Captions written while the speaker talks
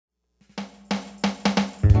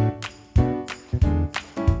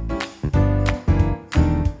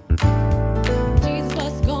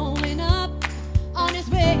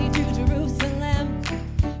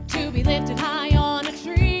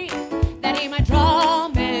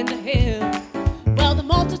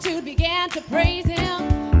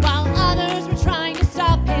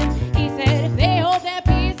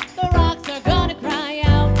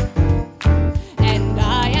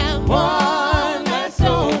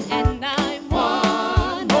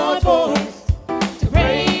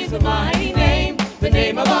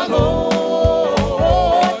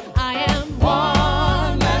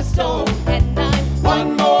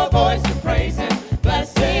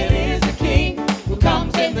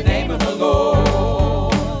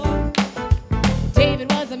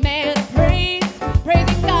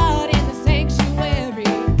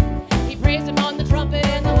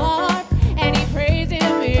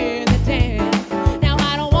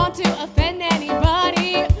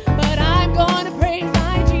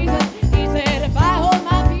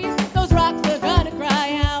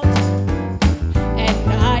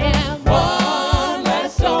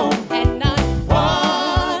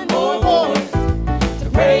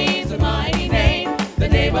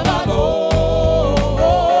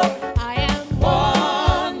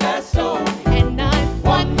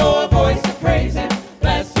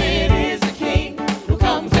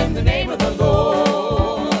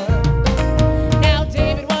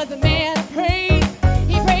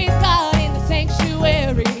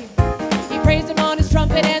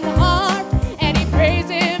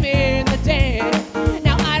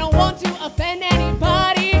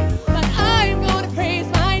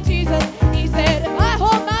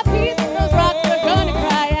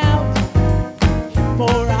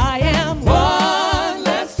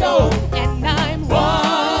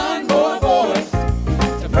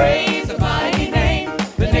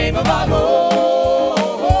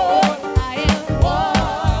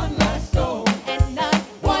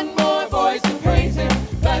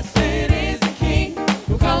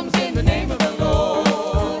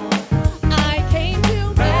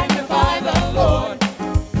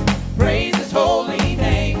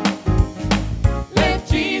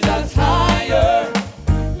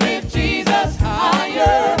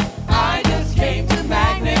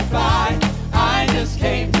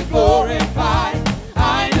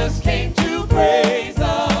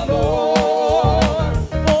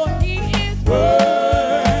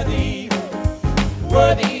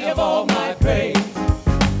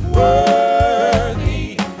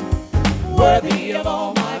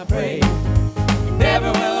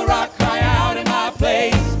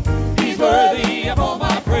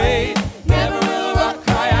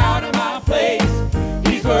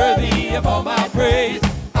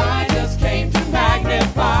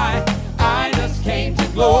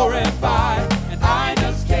glorify, and I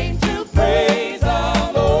just came to praise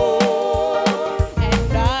the Lord.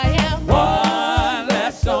 And I am One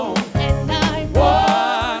less song, and I'm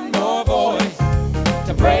one more voice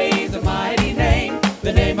to praise the mighty name,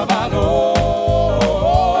 the name of our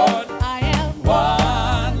Lord. I am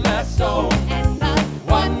One less song, and I'm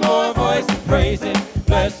one more voice to praise Him.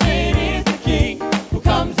 Blessed is the King who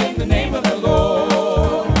comes in the name of the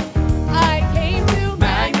Lord. I came to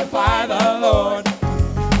Magnify the Lord,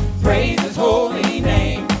 praise His holy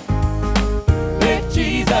name. Lift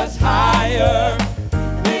Jesus higher,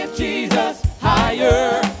 lift Jesus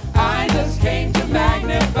higher. I just came to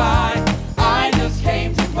magnify, I just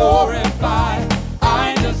came to glorify,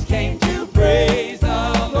 I just came to praise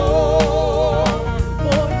the Lord.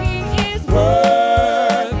 for He is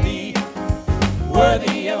Worthy,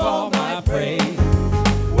 worthy of all my praise.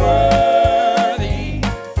 Worthy,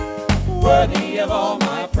 worthy of all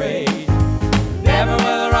my praise. Never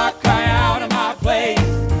will a rock cry out in my place.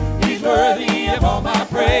 He's worthy of all my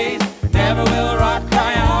praise. Never will a rock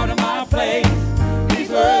cry out in my place. He's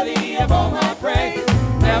worthy of all my praise.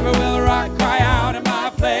 Never will a rock cry out in my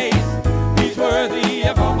place. He's worthy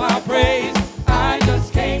of all my praise. I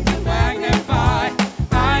just came to magnify,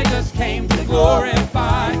 I just came to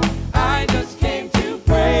glorify, I just came to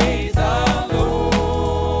praise the Lord.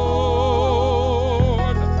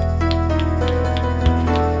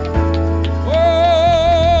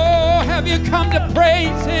 Oh, have you come to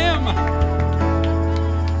praise Him?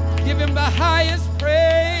 Give Him the highest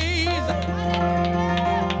praise.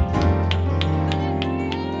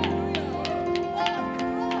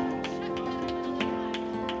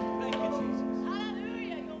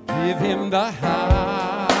 Give Him the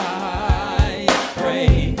highest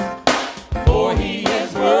praise, for He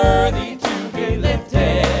is worthy to be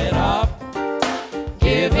lifted up.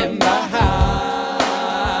 Give Him the highest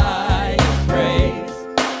praise,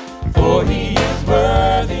 for He is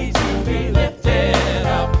worthy to be lifted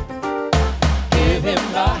up. Give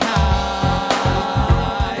Him the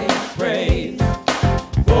highest praise,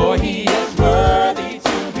 for He is worthy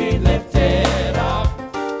to be lifted up.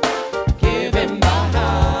 Give Him the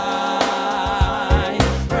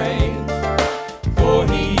highest praise, for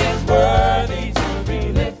He is worthy to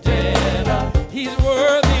be lifted up. He's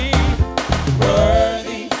worthy,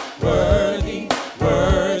 worthy, worthy,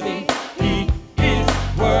 worthy. He is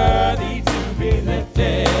worthy to be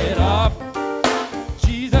lifted up.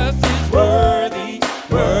 Jesus is worthy,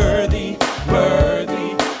 worthy,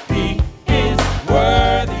 worthy. He is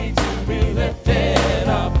worthy to be lifted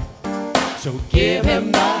up. So give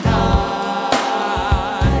Him the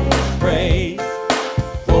highest praise,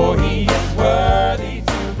 for He is worthy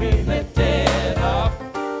to be lifted up.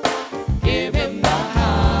 Give Him the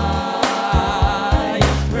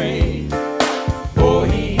highest praise, for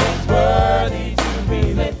He is worthy to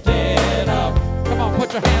be lifted up. Come on,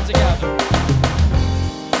 put your hands together.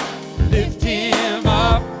 Lift Him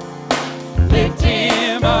up, lift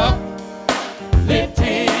Him up, lift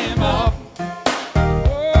Him up.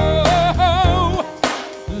 Oh,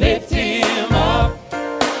 lift Him up,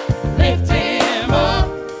 lift Him up,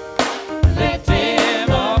 lift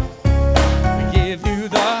Him up. We give You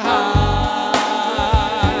the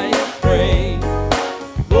highest praise.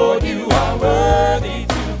 Lord, You are worthy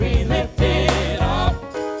to be lifted up.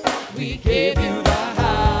 We give You the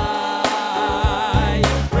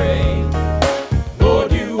highest praise.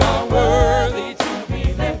 Lord, You are worthy to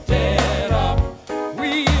be lifted up.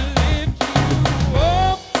 We lift You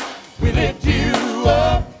up. We lift You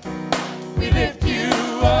up. We lift You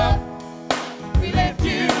up. We lift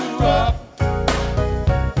You up.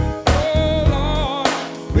 Oh Lord,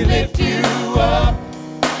 we lift You up.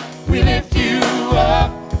 We lift You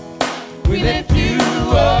up. We lift You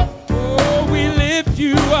up. Oh, we lift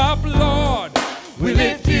You up, Lord. We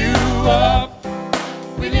lift You up.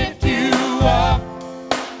 We lift You up.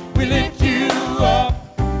 We lift You up.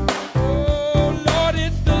 Oh Lord,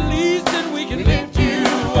 it's the least that we can lift You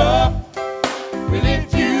up. We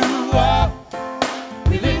lift You up.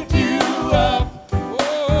 We lift You up.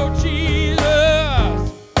 Oh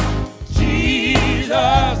Jesus,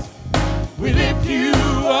 Jesus, we lift You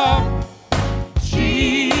up.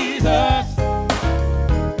 Jesus,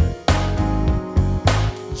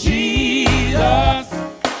 Jesus,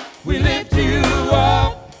 we lift You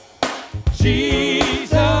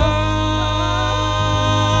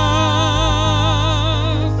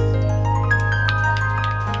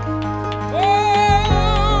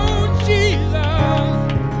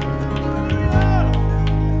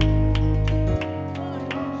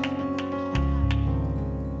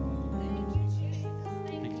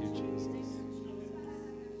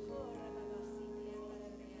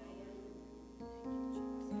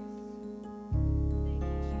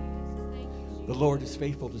The Lord is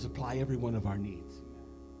faithful to supply every one of our needs.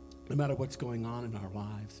 No matter what's going on in our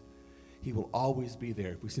lives, he will always be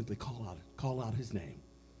there if we simply call out his name.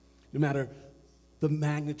 No matter the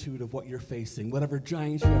magnitude of what you're facing, whatever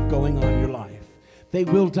giants you have going on in your life, they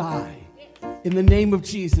will die. In the name of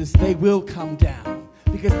Jesus, they will come down,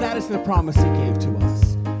 because that is the promise he gave to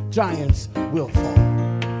us. Giants will fall.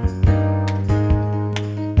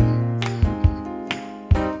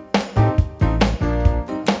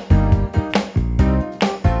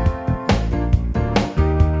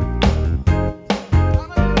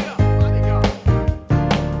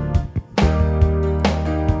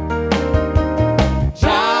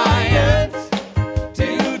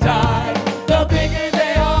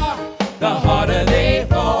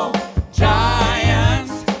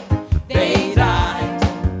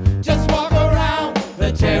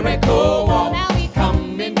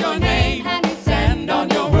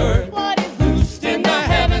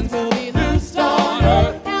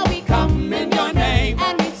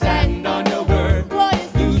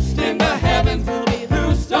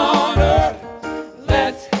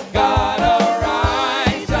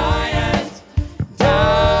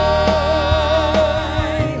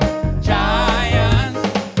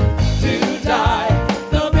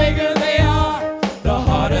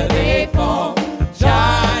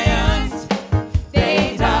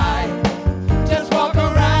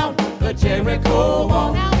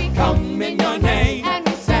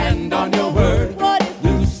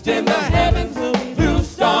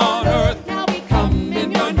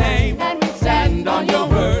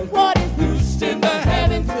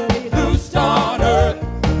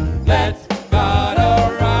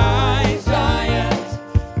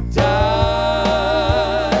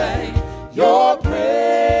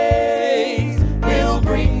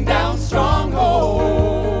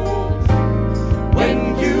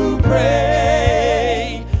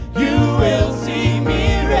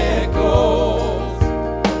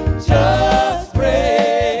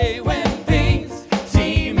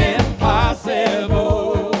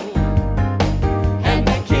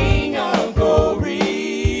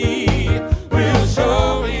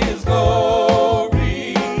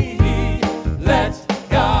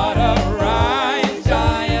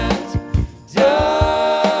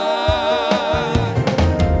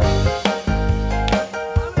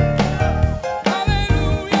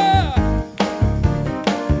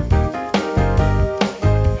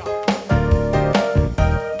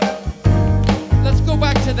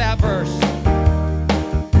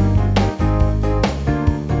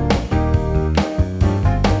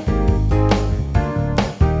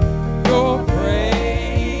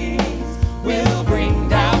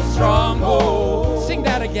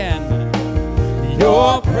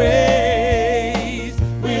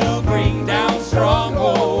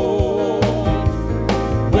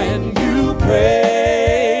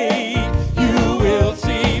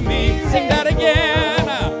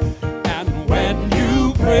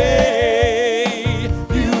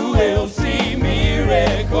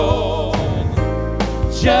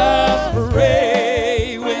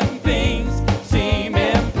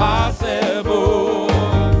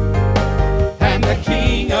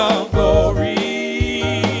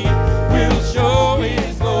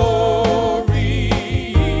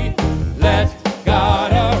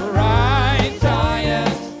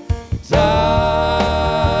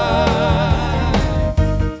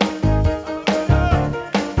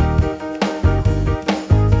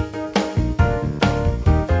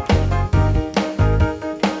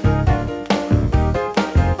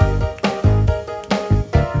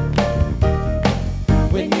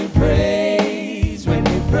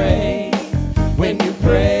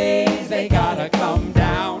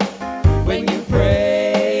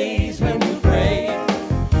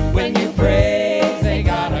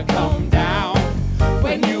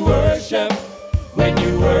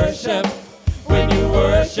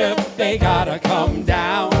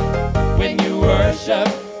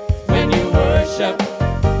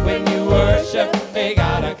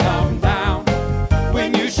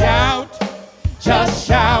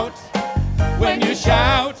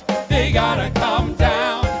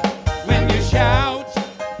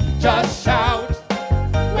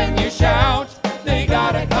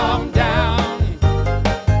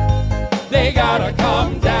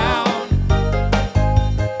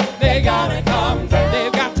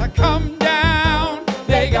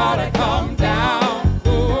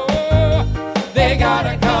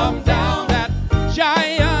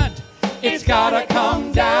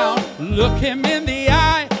 Look him in the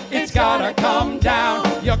eye, it's gotta come down.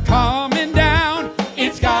 You're coming down,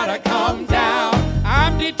 it's gotta come down.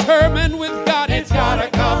 I'm determined with God, it's gotta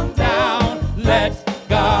come down. Let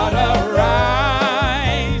God arise.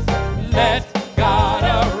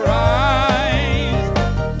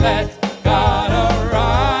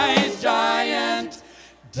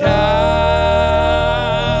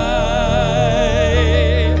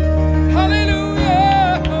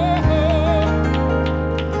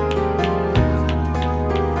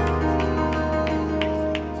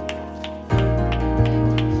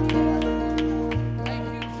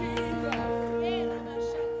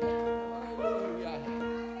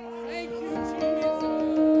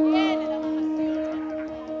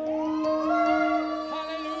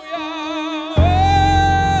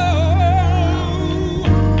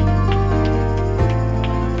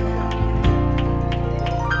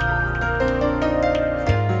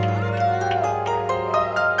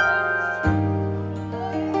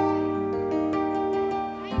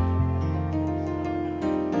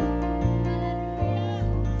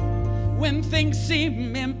 things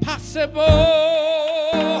seem impossible,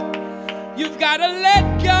 you've got to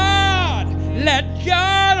let God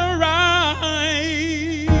arise,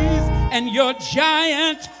 and your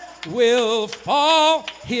giant will fall,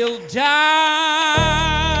 he'll die.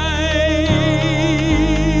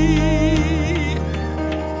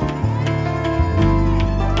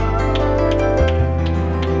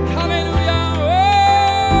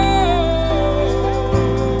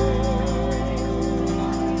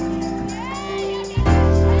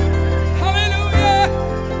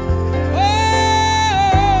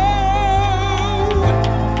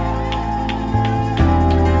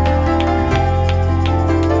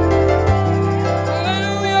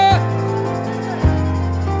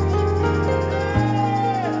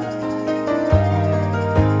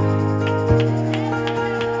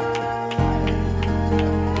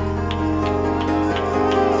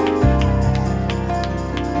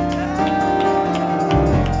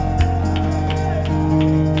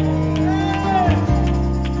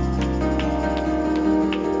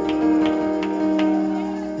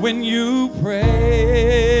 When you praise,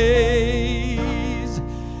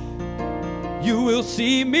 you will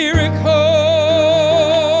see miracles.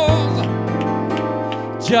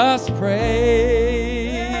 Just pray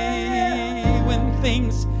when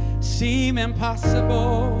things seem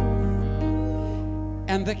impossible.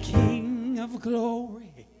 And the King of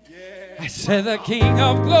Glory, I said the King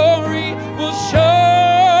of Glory will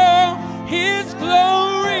show his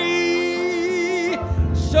glory.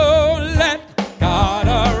 So let God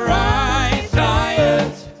arise,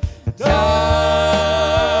 giants die.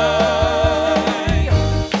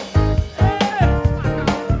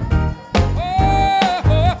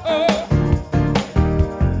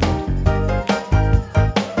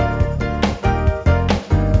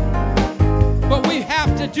 But we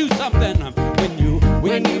have to do something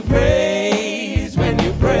when you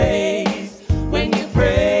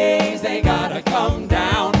praise, they gotta come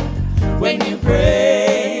down. When you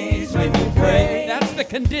praise, that's the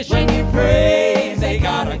condition. When you praise, they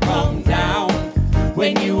gotta come down.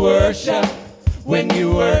 When you worship,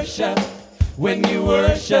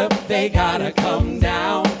 they gotta come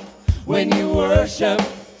down. When you worship,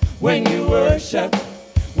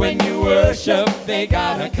 they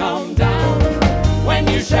gotta come down. When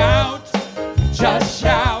you shout, just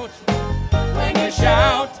shout. When you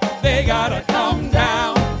shout, they gotta come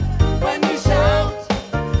down. When you shout,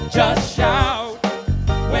 just shout.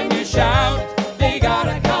 When you shout, they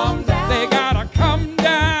gotta come down. They gotta come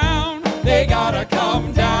down. They gotta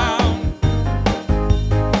come down.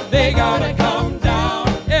 They gotta come down.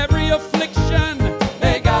 Every affliction,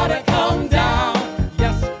 they gotta come down.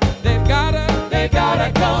 Yes, they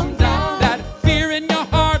gotta come down. That fear in your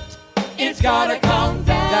heart, it's gotta come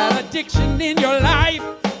down. That addiction in your life,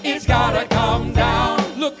 it's gotta come down.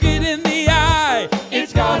 Look it in the eye,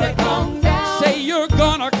 it's gotta come down. Say you're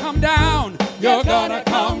gonna come down. You're gonna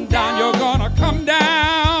come down. You're gonna come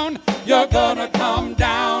down. You're gonna come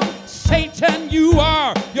down. Satan,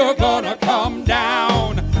 you're gonna come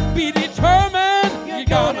down. Be determined. You're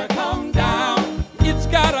gonna come down. It's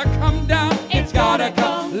gotta come down. It's gotta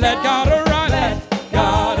come. Let God arise. Let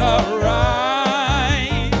God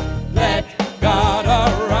arise. Let God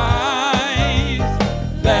arise.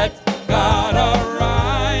 Let God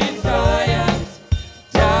arise. Giants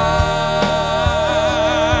die.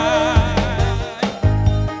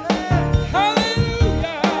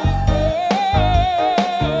 Hallelujah.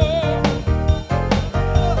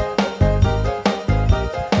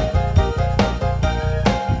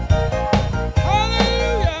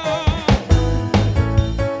 Hallelujah.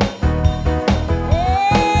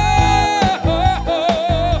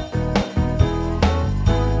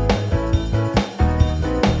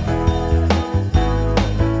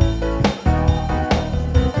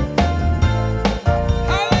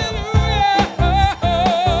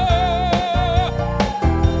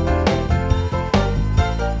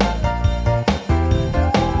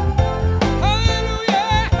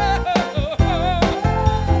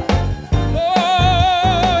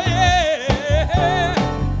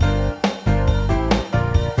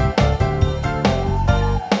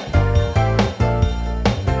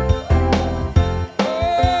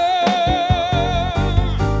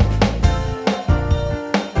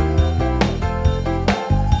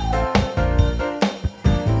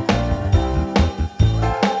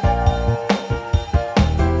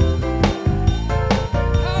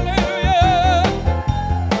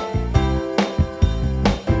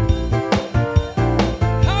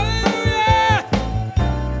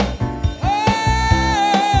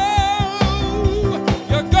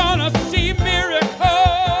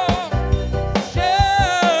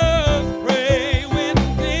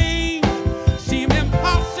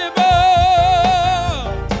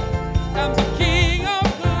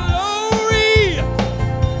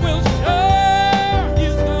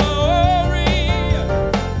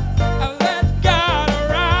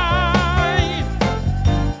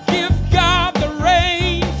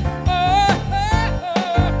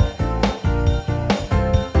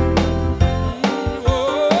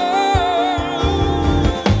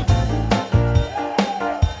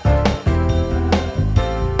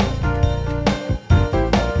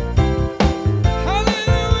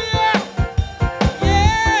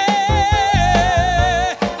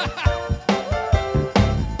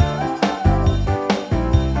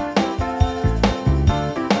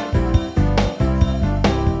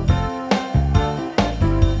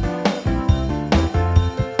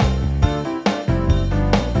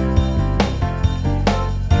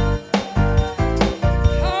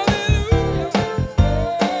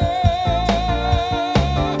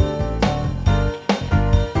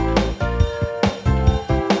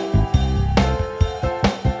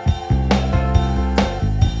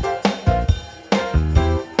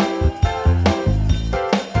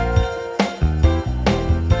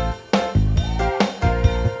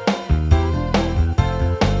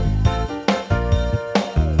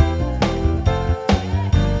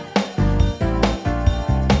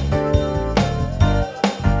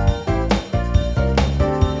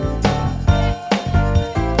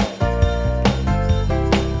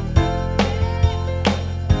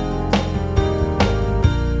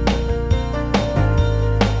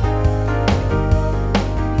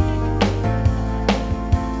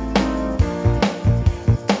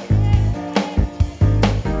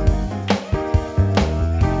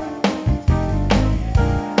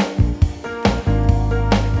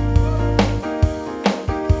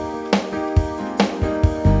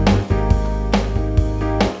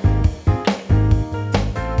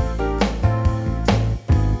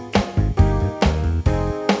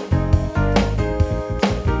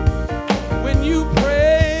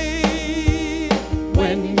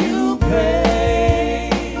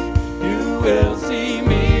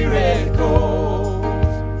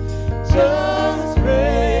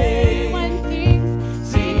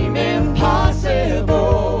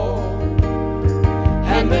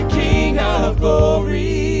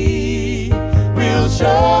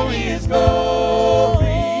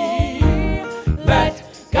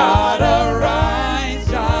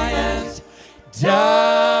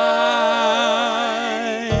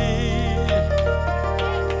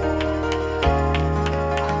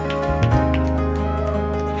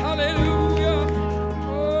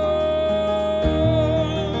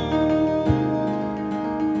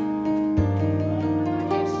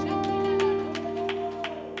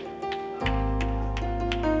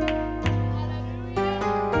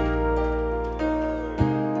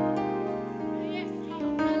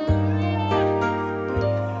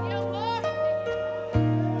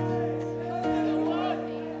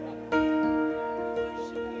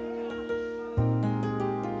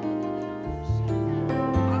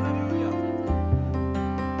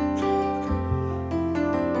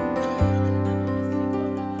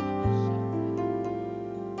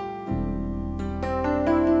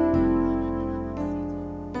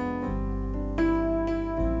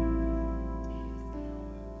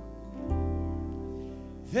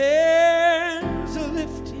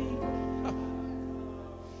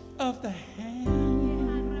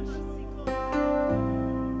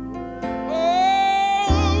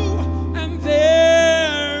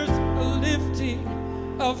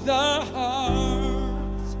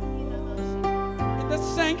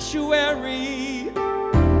 sanctuary,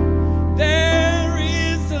 there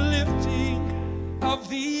is a lifting of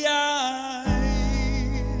the eyes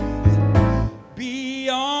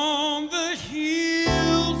beyond the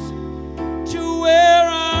hills to where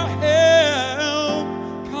our help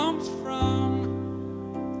comes from.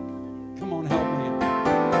 Come on, help me.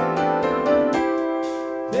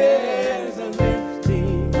 There's a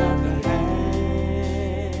lifting of the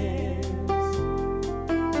hands.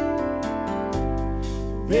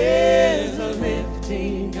 There's a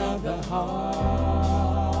lifting of the heart.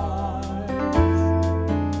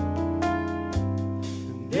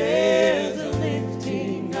 There's a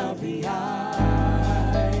lifting of the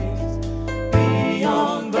eyes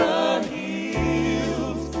beyond the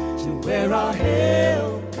hills to where our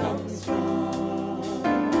help comes from.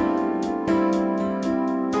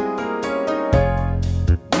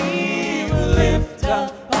 We will lift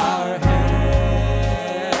up our hands.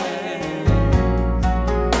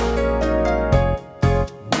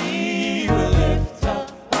 We will lift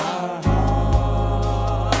up our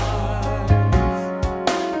hearts.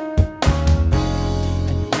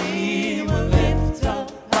 And we will lift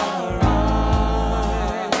up our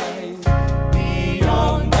eyes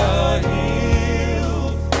beyond the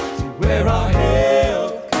hills to where our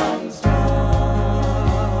help comes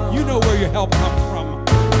from. You know where your help comes from.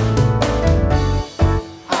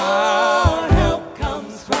 Our help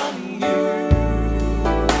comes from you.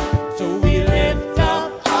 So we lift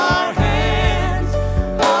up our hands.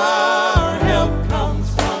 Our help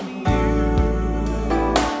comes from you.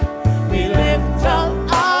 We lift up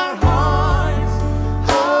our hearts.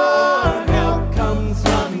 Our help comes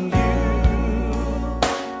from you.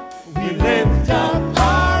 We lift up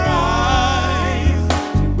our eyes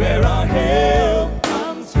to where our help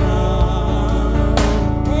comes from.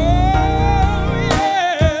 Oh,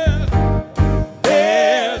 yeah.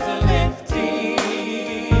 There's a lifting,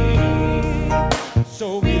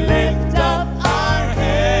 so we lift up our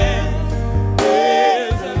hands.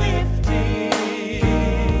 There's a lifting,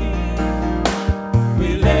 we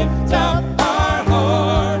lift up our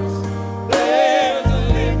hearts. There's a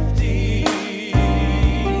lifting,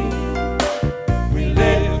 we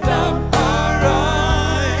lift up our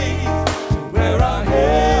eyes to where our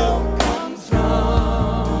help comes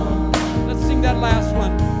from. Let's sing that last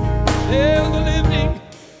one. There's a lifting.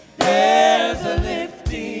 There's a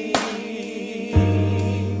lifting.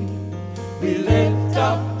 We lift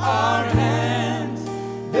up our hands.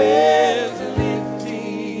 There's a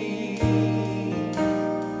lifting.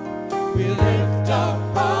 We lift up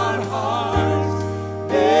our hearts.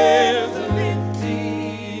 There's a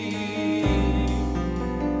lifting.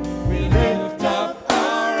 We lift up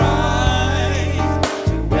our eyes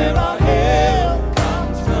to where our help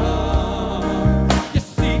comes from. You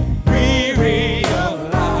see, We realize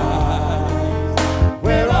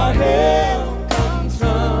where our help comes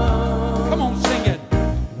from. come on, sing it.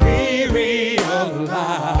 We realize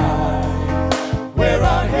where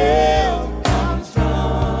our help comes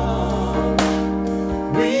from.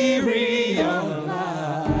 We realize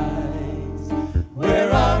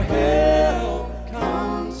where our help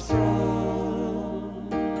comes from.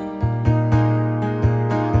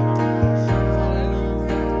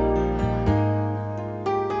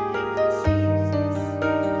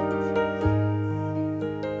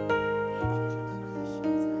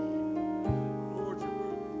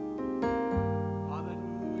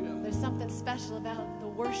 There's something special about the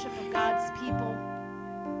worship of God's people.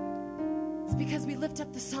 It's because we lift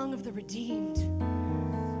up the song of the redeemed.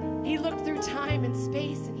 He looked through time and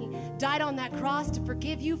space and he died on that cross to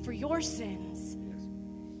forgive you for your sins.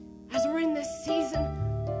 As we're in this season,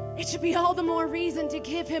 it should be all the more reason to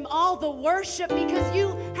give him all the worship because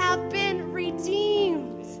you have been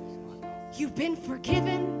redeemed. You've been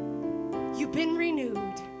forgiven. You've been renewed.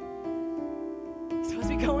 So as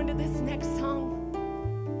we go into this next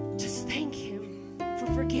song, just thank him for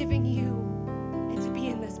forgiving you and to be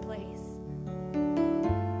in this place.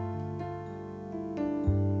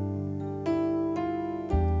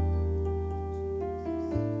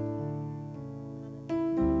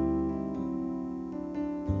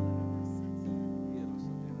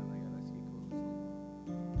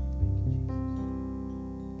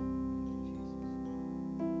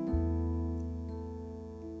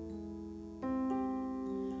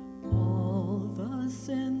 All the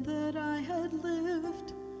sin that I had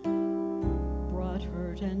lived brought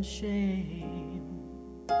hurt and shame.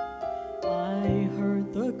 I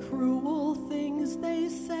heard the cruel things they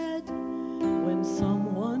said when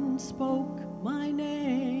someone spoke my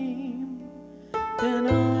name. Then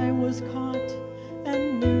I was caught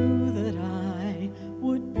and knew that I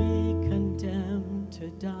would be condemned to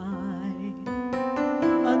die.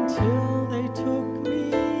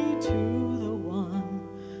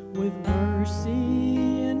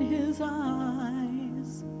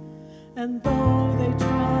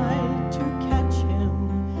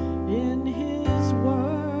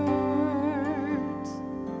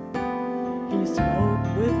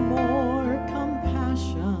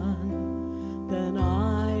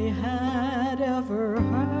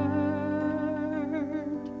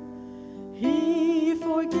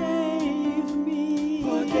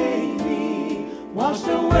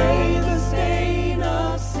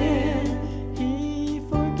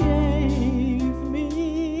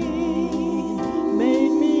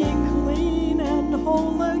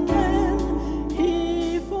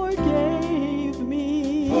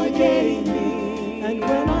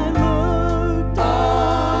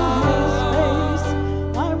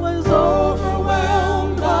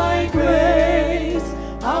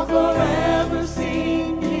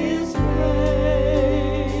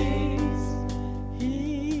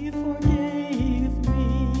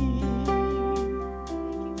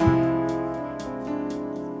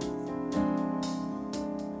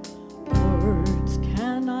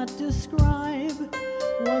 describe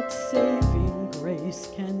what saving grace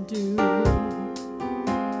can do.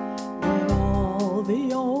 When all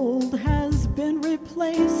the old has been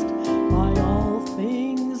replaced by all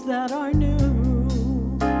things that are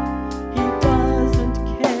new, He doesn't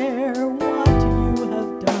care what you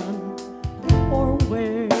have done or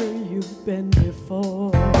where you've been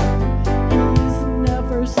before. He's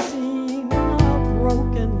never seen a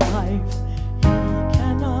broken life He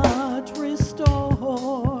cannot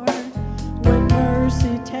restore. When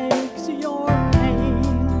mercy takes your pain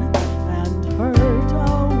and hurt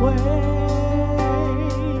away,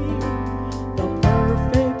 the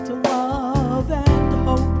perfect love and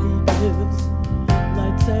hope He gives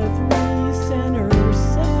lets every sinner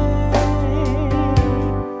say,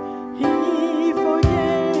 He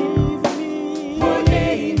forgave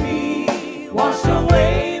me, washed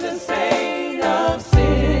away the stain of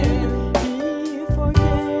sin. He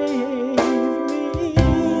forgave me,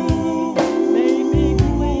 made me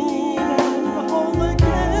clean and whole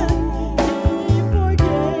again. He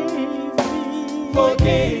forgave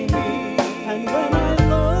me, and when I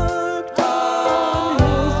looked on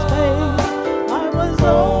His face, I was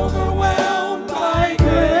overwhelmed by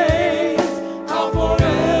grace. I'll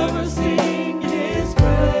forever sing His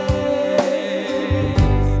praise.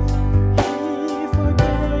 He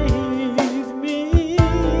forgave me.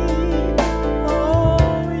 Oh,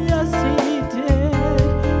 yes, He did.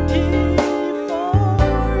 He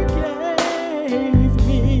forgave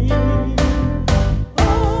me.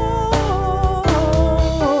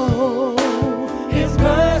 Oh, His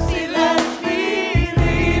mercy let me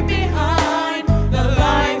leave behind the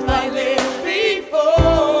life I lived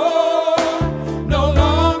before. No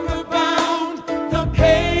longer bound, the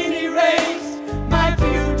pain erased, my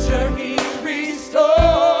future He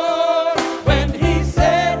restored. When He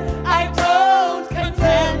said, I don't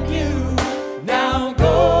condemn you, now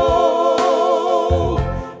go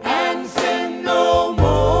and sin no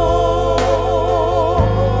more.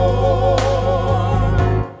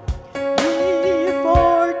 He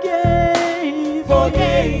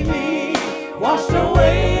Forgave me, washed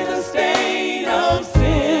away the stain of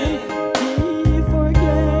sin. He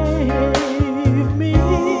forgave me,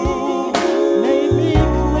 made me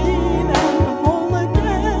clean and whole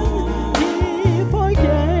again. He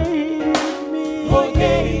forgave me,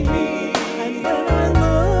 and when I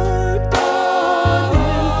looked on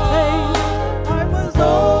His face, I was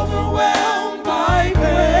Overwhelmed by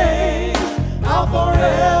grace, I'll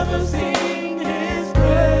forever sing His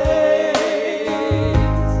praise.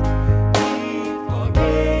 He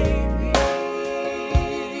forgave me.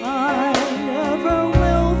 I never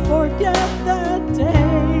will forget that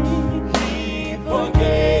day He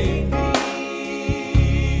forgave me.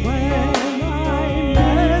 when I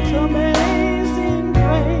met amazing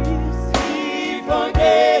grace. He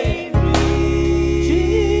forgave me.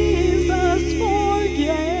 Jesus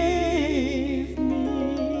forgave me.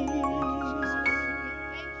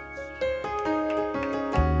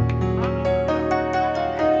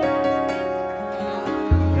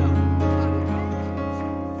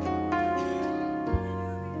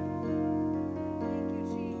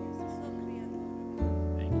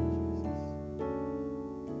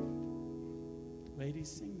 Ladies,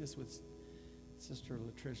 sing this with Sister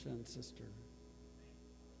Latricia and Sister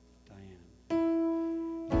Diane.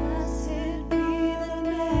 Blessed be the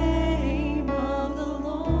name of the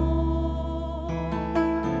Lord.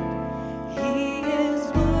 He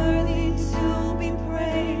is worthy to be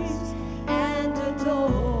praised and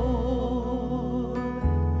adored.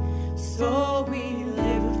 So we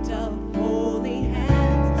lift up holy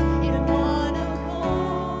hands in one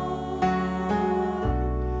accord,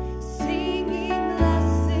 singing,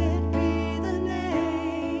 blessed be the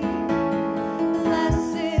name,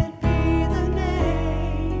 blessed be the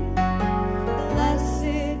name,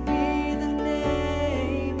 blessed be the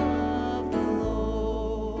name of the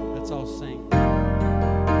Lord. Let's all sing.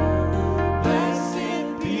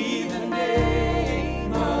 Blessed be the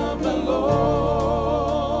name of the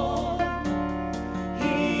Lord.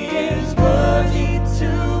 He is worthy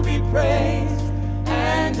to be praised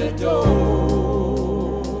and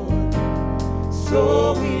adored.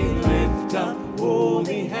 So we lift up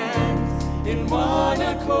holy hands in one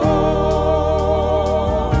accord,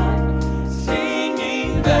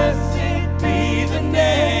 singing, blessed be the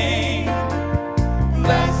name,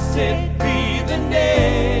 blessed be the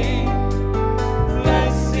name,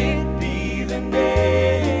 blessed be the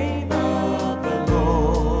name of the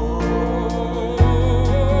Lord.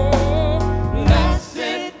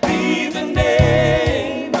 Blessed be the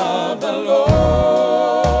name of the Lord.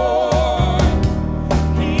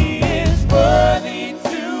 He is worthy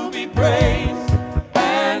to be praised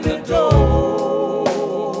and adored.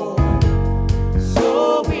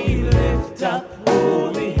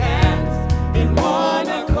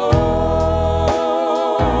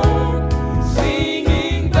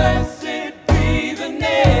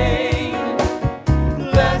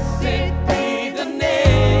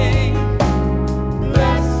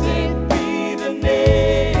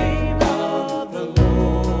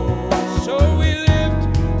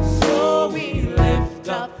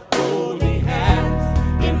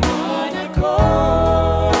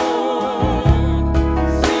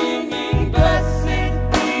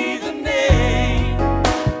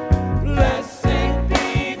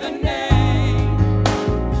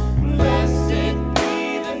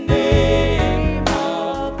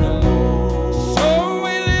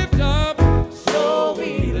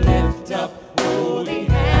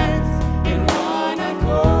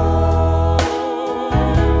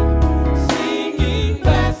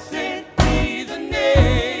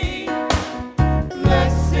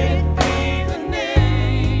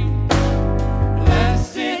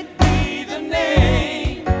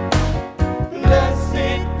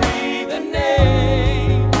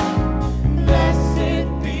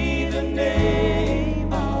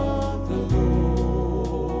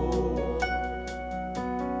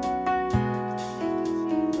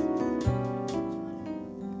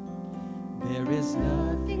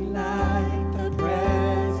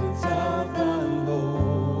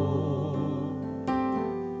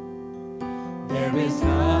 There is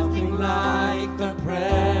nothing like the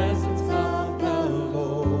presence of the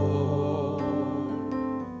Lord.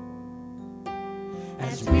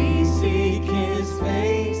 As we seek His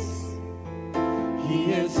face,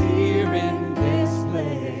 He is here in this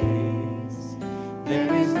place.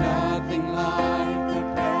 There is nothing like the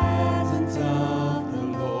presence of the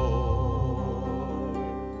Lord.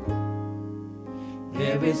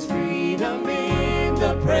 There is freedom in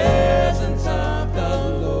the presence of the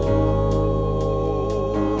Lord.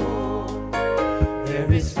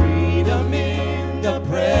 There is freedom in the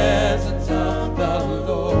presence of the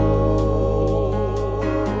Lord.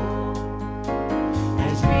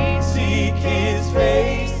 As we seek His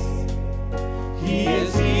face, He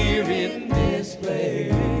is here in this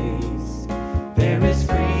place. There is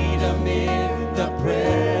freedom in the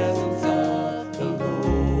presence of the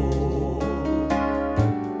Lord.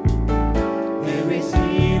 There is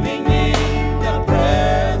healing in the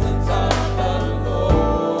presence of the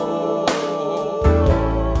Lord.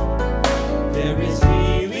 There is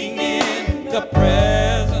healing in the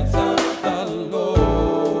presence of the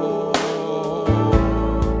Lord.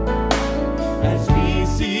 As we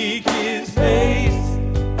seek His face,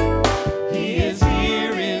 He is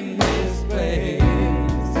here in this place.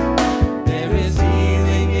 There is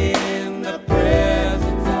healing in the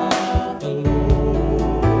presence of the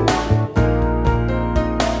Lord.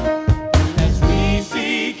 As we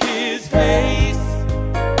seek His face,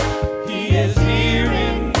 He is here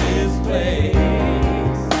in this place.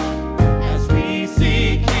 As we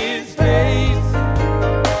seek His face,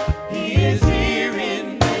 He is here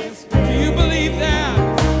in this place. Do you believe that?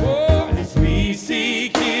 Oh, as we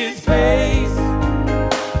seek His face,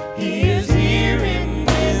 He is here in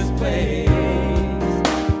this place.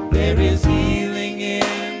 There is healing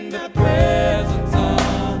in the presence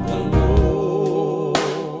of the Lord.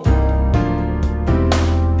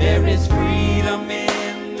 There is freedom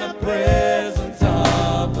in the presence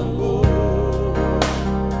of the Lord.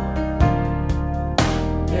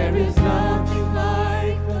 There is nothing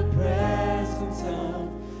like the presence of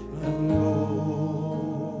the Lord.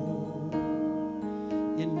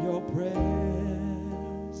 In your presence